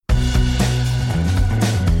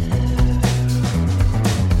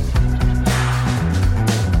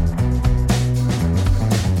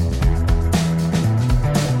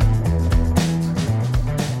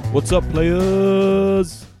What's up,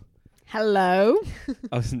 players? Hello.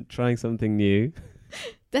 I was trying something new.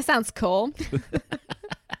 That sounds cool.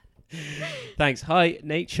 Thanks. Hi,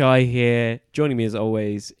 Nate Shy here. Joining me as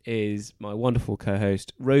always is my wonderful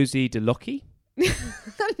co-host, Rosie DeLockie.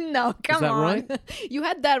 No, come Is that on. right? You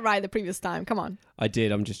had that right the previous time. Come on. I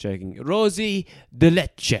did, I'm just joking. Rosie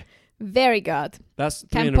DeLecce. Very good. That's 3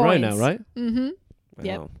 10 in a row points. now, right? Mm-hmm.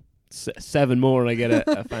 Wow. Yep. 7 more and I get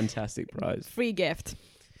a fantastic prize. Free gift.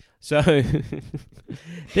 So,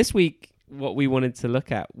 this week, what we wanted to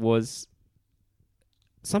look at was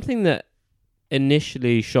something that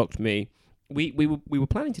initially shocked me. We were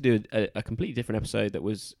planning to do a completely different episode that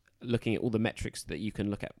was looking at all the metrics that you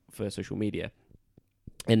can look at for social media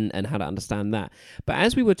and how to understand that. But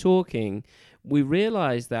as we were talking, we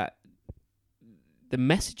realized that the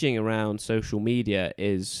messaging around social media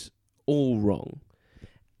is all wrong.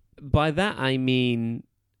 By that, I mean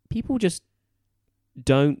people just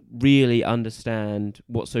don't really understand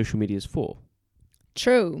what social media is for.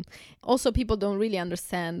 True. Also, people don't really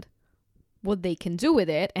understand what they can do with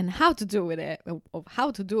it and how to do with it. Or how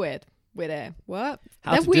to do it with it. What?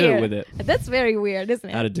 How That's to do weird. it with it. That's very weird, isn't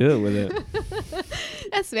it? How to do it with it.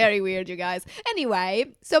 That's very weird, you guys.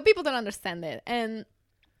 Anyway, so people don't understand it. And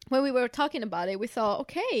when we were talking about it, we thought,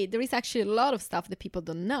 okay, there is actually a lot of stuff that people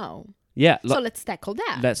don't know. Yeah. So let's tackle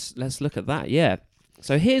that. Let's look at that. Yeah.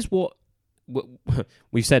 So here's what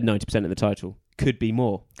we've said. 90% of the title could be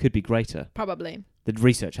more, could be greater. Probably. The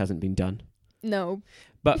research hasn't been done. No.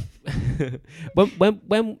 But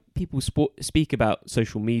when people speak about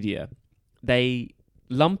social media, they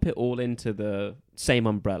lump it all into the same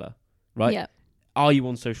umbrella, right? Yeah. Are you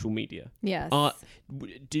on social media? Yes.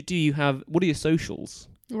 Do you have, what are your socials?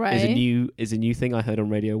 Right. Is a new thing I heard on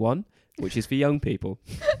Radio 1, which is for young people.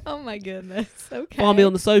 Oh my goodness. Okay. Find me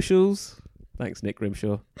on the socials. Thanks, Nick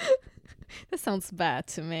Grimshaw. That sounds bad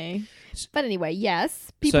to me. But anyway,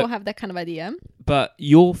 yes, people So- have that kind of idea. But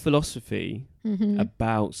your philosophy Mm-hmm.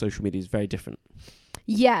 about social media is very different.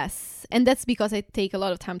 Yes. And that's because I take a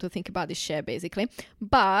lot of time to think about this shit, basically.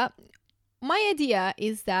 But my idea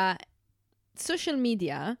is that social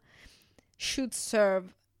media should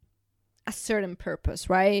serve a certain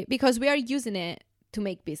purpose, right? Because we are using it to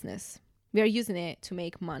make business. We are using it to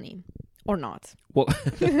make money or not.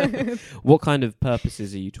 What kind of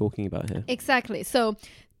purposes are you talking about here? Exactly. So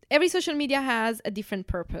every social media has a different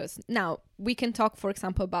purpose. Now, we can talk, for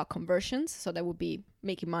example, about conversions. So that would be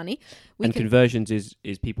making money. We And can conversions is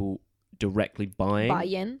people directly buying. buy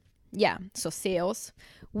in. Yeah, so sales.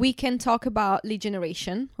 We can talk about lead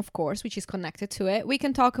generation, of course, which is connected to it. We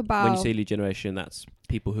can talk about... When you say lead generation, that's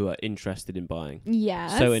people who are interested in buying.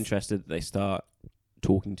 Yes. So interested that they start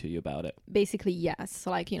talking to you about it. Basically, yes. So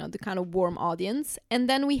like, the kind of warm audience. And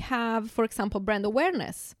then we have, for example, brand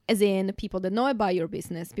awareness, as in people that know about your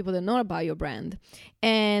business, people that know about your brand.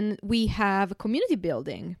 And we have community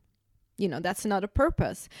building. That's another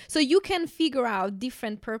purpose. So you can figure out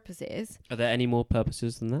different purposes. Are there any more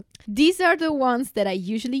purposes than that? These are the ones that I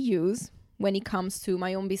usually use when it comes to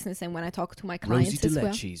my own business and when I talk to my clients as well.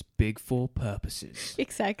 DeLecce's big 4 purposes.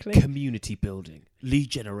 Exactly. Community building, lead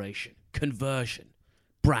generation, conversion,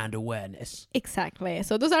 brand awareness. Exactly.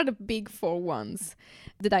 So those are the big 4 ones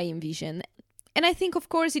that I envision. And I think, of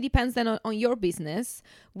course, it depends then on your business,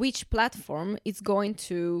 which platform is going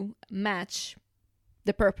to match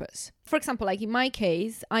the purpose. For example, like in my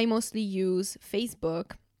case, I mostly use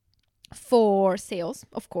Facebook for sales,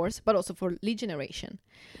 of course, but also for lead generation.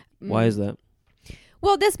 Why is that?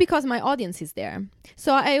 Well, that's because my audience is there.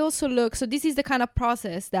 So I also so this is the kind of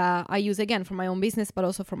process that I use, again, for my own business, but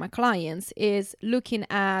also for my clients, is looking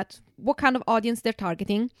at what kind of audience they're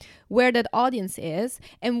targeting, where that audience is,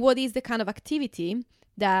 and what is the kind of activity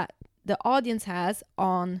that the audience has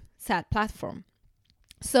on said platform.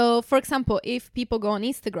 So, for example, if people go on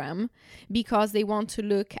Instagram because they want to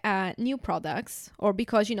look at new products or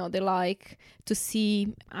because, they like to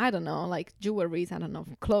see, I don't know, like jewelries,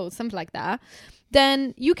 clothes, something like that,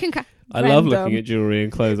 then you can... I love looking at jewelry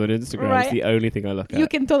and clothes on Instagram. Right. It's the only thing I look at. You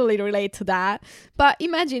can totally relate to that. But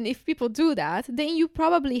imagine if people do that, then you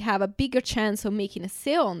probably have a bigger chance of making a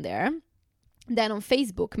sale on there than on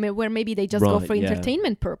Facebook, where maybe they just go Right, for yeah.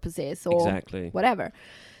 entertainment purposes or Exactly. whatever.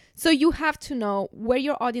 So you have to know where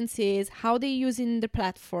your audience is, how they're using the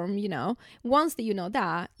platform, Once that you know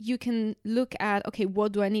that, you can look at, okay,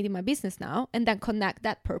 what do I need in my business now? And then connect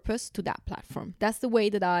that purpose to that platform. That's the way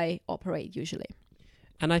that I operate usually.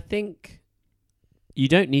 And I think you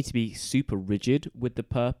don't need to be super rigid with the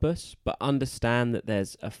purpose, but understand that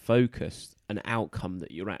there's a focus, an outcome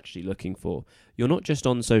that you're actually looking for. You're not just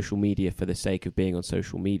on social media for the sake of being on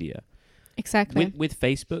social media. Exactly. With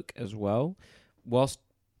Facebook as well, whilst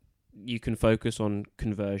you can focus on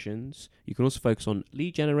conversions. You can also focus on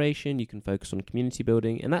lead generation. You can focus on community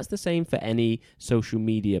building. And that's the same for any social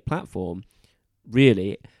media platform.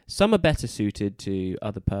 Really, some are better suited to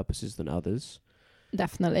other purposes than others.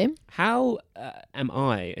 Definitely. How am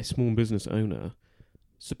I, a small business owner,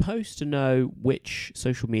 supposed to know which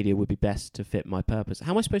social media would be best to fit my purpose?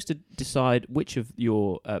 How am I supposed to decide which of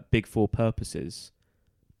your big four purposes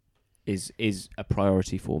is a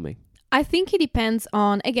priority for me? I think it depends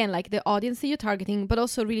on, again, like the audience that you're targeting, but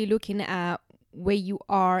also really looking at where you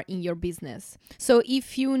are in your business. So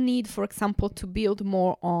if you need, for example, to build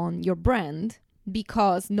more on your brand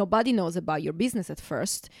because nobody knows about your business at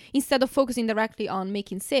first, instead of focusing directly on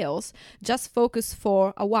making sales, just focus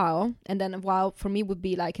for a while. And then a while for me would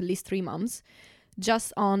be like at least 3 months,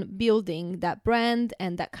 just on building that brand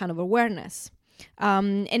and that kind of awareness.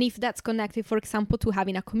 And if that's connected, for example, to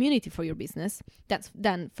having a community for your business,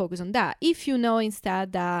 then focus on that. If you know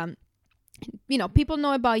instead that, people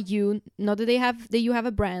know about you, know that you have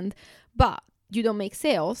a brand, but you don't make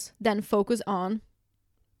sales, then focus on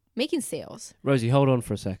making sales. Rosie, hold on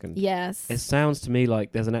for a second. Yes. It sounds to me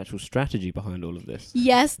like there's an actual strategy behind all of this.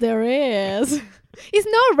 Yes, there is. It's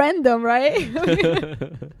not random, right?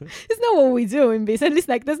 It's not what we do in business. At least,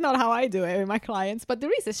 like, that's not how I do it with my clients. But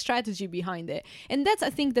there is a strategy behind it. And that's, I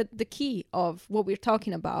think, that the key of what we're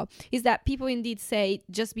talking about is that people indeed say,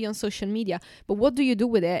 just be on social media. But what do you do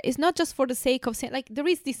with it? It's not just for the sake of saying, like, there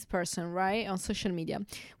is this person, right, on social media.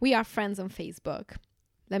 We are friends on Facebook.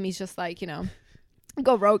 Let me just, like,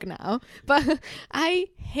 go rogue now. But I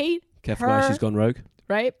hate Careful, her. guys, she's gone rogue.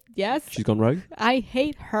 Right? Yes. She's gone rogue. I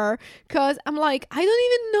hate her because I'm like, I don't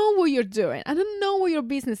even know what you're doing. I don't know what your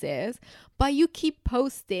business is, but you keep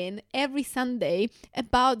posting every Sunday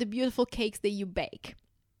about the beautiful cakes that you bake.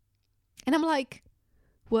 And I'm like,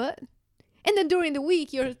 what? And then during the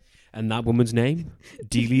week, you're... And that woman's name?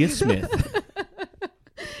 Delia Smith.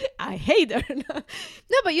 I hate her.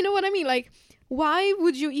 No, but you know what I mean? Like, why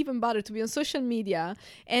would you even bother to be on social media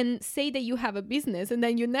and say that you have a business and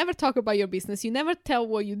then you never talk about your business, you never tell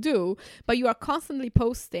what you do, but you are constantly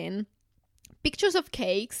posting pictures of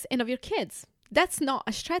cakes and of your kids? That's not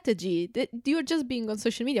a strategy. You're just being on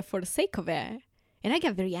social media for the sake of it. And I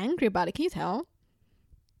get very angry about it. Can you tell?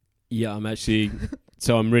 Yeah, I'm actually...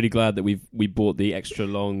 So I'm really glad that we bought the extra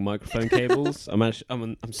long microphone cables. I'm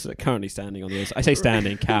currently standing on the other side. I say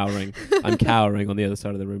standing, cowering. I'm cowering on the other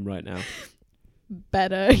side of the room right now.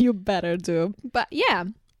 You better do. But yeah.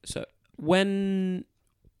 So when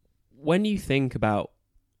you think about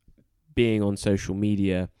being on social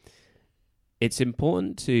media, it's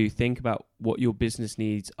important to think about what your business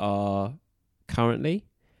needs are currently,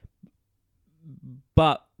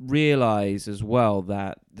 but realize as well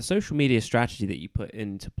that the social media strategy that you put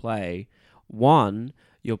into play, one,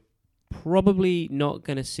 you're probably not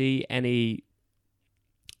going to see any.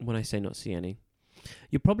 When I say not see any,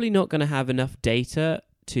 you're probably not going to have enough data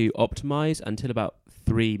to optimize until about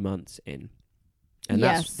 3 months in. And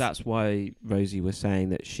yes. that's why Rosie was saying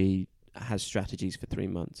that she has strategies for 3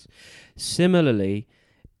 months. Similarly,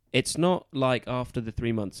 it's not like after the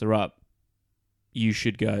 3 months are up, you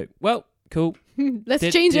should go, well, cool. Let's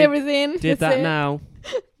change everything. Did that now.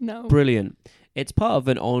 No. Brilliant. It's part of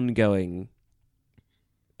an ongoing...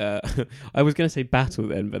 I was going to say battle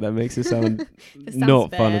then, but that makes it sound not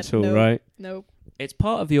bad. fun at all, Nope. right? Nope. It's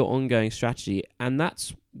part of your ongoing strategy, and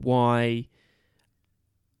that's why,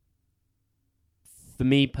 for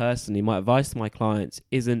me personally, my advice to my clients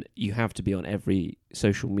isn't you have to be on every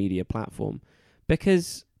social media platform,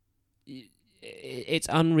 because it's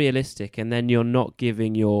unrealistic, and then you're not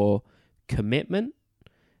giving your commitment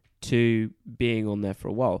to being on there for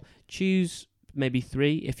a while. Choose maybe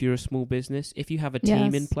 3 if you're a small business. If you have a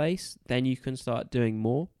team in place, then you can start doing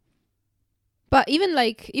more. But even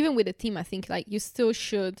with a team, I think like you still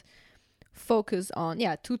should focus on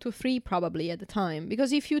 2 to 3 probably at the time,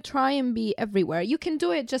 because if you try and be everywhere, you can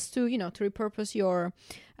do it just to to repurpose your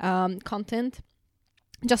content,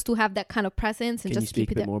 just to have that kind of presence and Can just you speak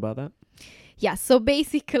keep a it bit more about that? Yeah, so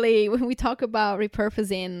basically when we talk about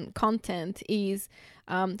repurposing content is,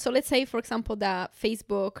 so let's say, for example, that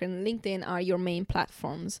Facebook and LinkedIn are your main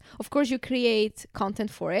platforms. Of course, you create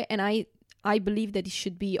content for it. And I believe that it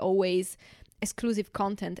should be always exclusive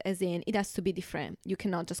content, as in it has to be different. You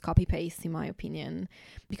cannot just copy paste, in my opinion,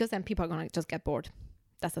 because then people are going to just get bored.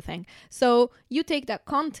 That's the thing. So you take that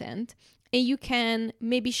content and you can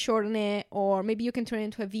maybe shorten it, or maybe you can turn it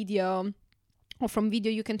into a video. Or from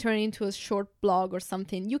video, you can turn it into a short blog or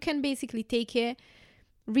something. You can basically take it,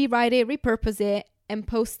 rewrite it, repurpose it, and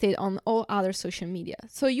post it on all other social media.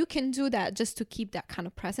 So you can do that just to keep that kind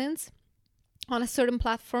of presence. on a certain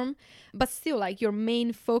platform, but still like your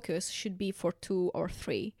main focus should be for 2 or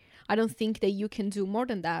 3. I don't think that you can do more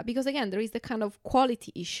than that, because again, there is the kind of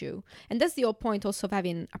quality issue. And that's the whole point also of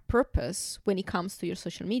having a purpose when it comes to your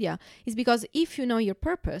social media, is because if you know your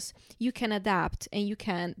purpose, you can adapt and you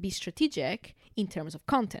can be strategic in terms of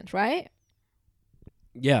content, right?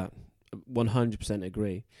 Yeah, 100%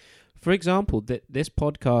 agree. For example, this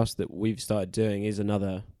podcast that we've started doing is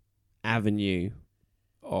another avenue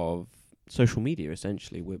of social media.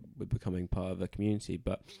 Essentially, we're becoming part of a community,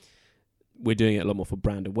 but we're doing it a lot more for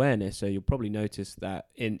brand awareness. So you'll probably notice that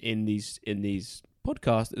in these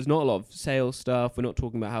podcasts, there's not a lot of sales stuff. We're not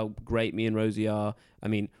talking about how great me and Rosie are. I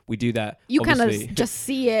mean, we do that. You kind of just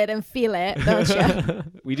see it and feel it, don't you?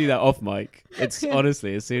 We do that off mic. It's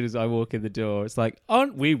honestly, as soon as I walk in the door, it's like,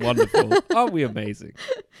 aren't we wonderful? Aren't we amazing?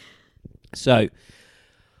 So,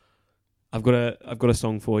 I've got a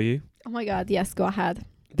song for you. Oh my God, yes, go ahead.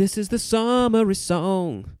 This is the summary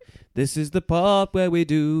song. This is the part where we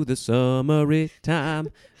do the summary time,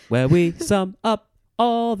 where we sum up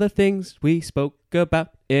all the things we spoke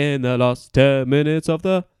about in the last 10 minutes of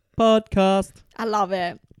the podcast. I love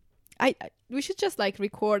it. We should just like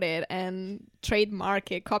record it and trademark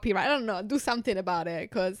it, copyright. I don't know, do something about it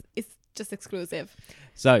because it's just exclusive.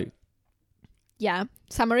 So, yeah,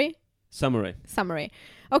 summary.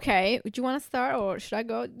 Okay, do you want to start or should I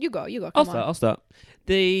go? You go. I'll start.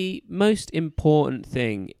 The most important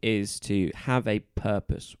thing is to have a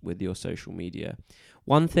purpose with your social media.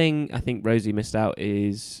 One thing I think Rosie missed out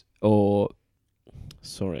is,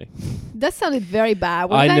 sorry. That sounded very bad.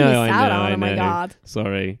 What did I miss out on? Oh my God.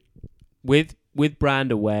 Sorry. With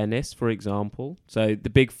brand awareness, for example, so the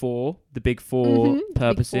big four purposes, Big Four,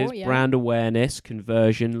 yeah. Brand awareness,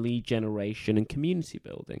 conversion, lead generation, and community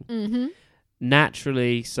building. Mm-hmm.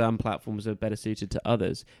 Naturally, some platforms are better suited to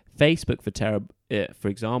others. Facebook, for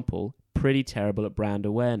example, pretty terrible at brand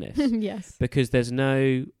awareness. Yes. Because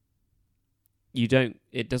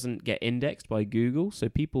it doesn't get indexed by Google, so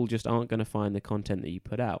people just aren't going to find the content that you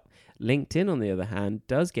put out. LinkedIn, on the other hand,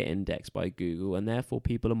 does get indexed by Google, and therefore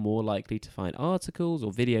people are more likely to find articles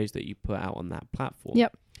or videos that you put out on that platform.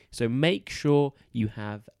 Yep. So make sure you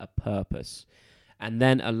have a purpose, and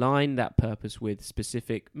then align that purpose with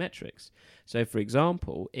specific metrics. So, for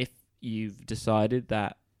example, if you've decided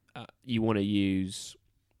that you want to use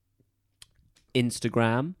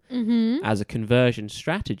Instagram as a conversion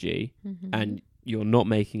strategy, and you're not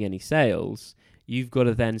making any sales, you've got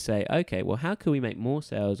to then say, okay, well, how can we make more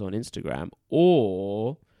sales on Instagram?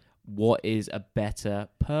 Or what is a better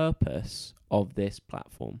purpose of this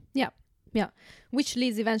platform? Yeah, which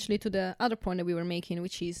leads eventually to the other point that we were making,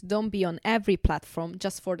 which is don't be on every platform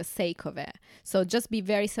just for the sake of it. So just be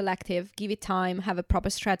very selective, give it time, have a proper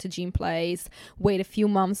strategy in place, wait a few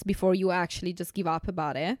months before you actually just give up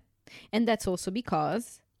about it. And that's also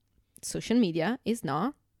because social media is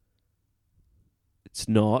not. It's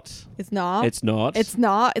not. It's not. It's not. It's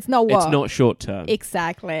not. It's not what? It's not short term.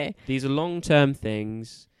 Exactly. These are long-term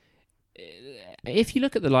things. If you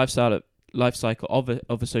look at the life cycle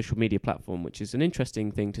of a social media platform, which is an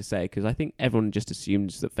interesting thing to say, because I think everyone just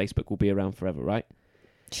assumes that Facebook will be around forever, right?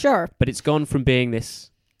 Sure. But it's gone from being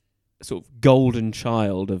this sort of golden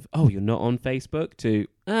child of, oh, you're not on Facebook, to,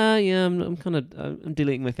 yeah, I'm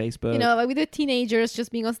deleting my Facebook. You know, like with the teenagers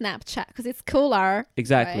just being on Snapchat because it's cooler.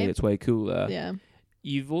 Exactly. Right? It's way cooler. Yeah.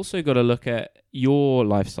 You've also got to look at your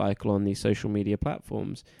life cycle on these social media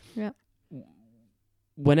platforms. Yeah.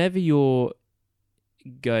 Whenever you're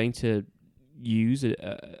going to use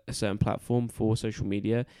a certain platform for social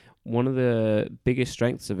media, one of the biggest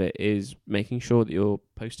strengths of it is making sure that you're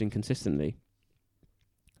posting consistently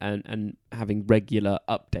and having regular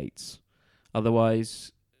updates.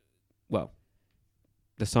 Otherwise, well,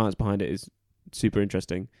 the science behind it is super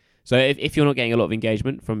interesting. So if you're not getting a lot of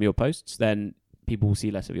engagement from your posts, then people will see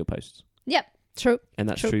less of your posts. Yep, true. And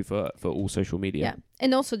that's true for all social media. Yeah.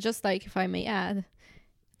 And also, just like, if I may add,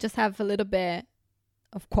 just have a little bit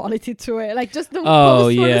of quality to it. Like, just don't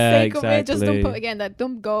post for the sake of it. Just don't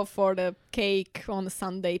don't go for the cake on the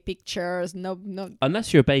Sunday pictures. No.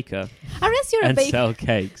 Unless you're a baker. Unless you're a baker. And sell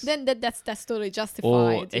cakes. Then that's totally justified.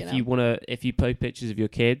 Or if you post pictures of your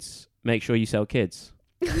kids, make sure you sell kids.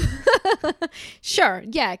 Sure,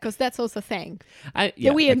 yeah, because that's also a thing that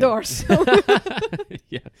we okay. endorse.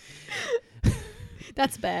 Yeah.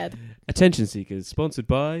 That's bad. Attention Seekers, sponsored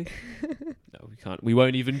by... No, we can't. We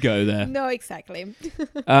won't even go there. No, exactly.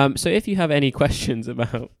 So if you have any questions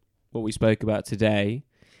about what we spoke about today,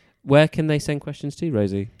 where can they send questions to,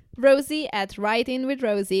 Rosie?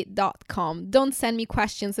 Rosie@writingwithrosie.com. Don't send me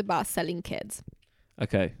questions about selling kids.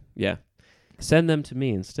 Okay, yeah. Send them to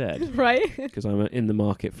me instead, Right? because I'm in the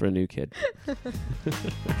market for a new kid. That's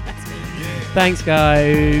me. Thanks,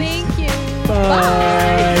 guys. Thank you.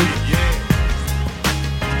 Bye. Bye.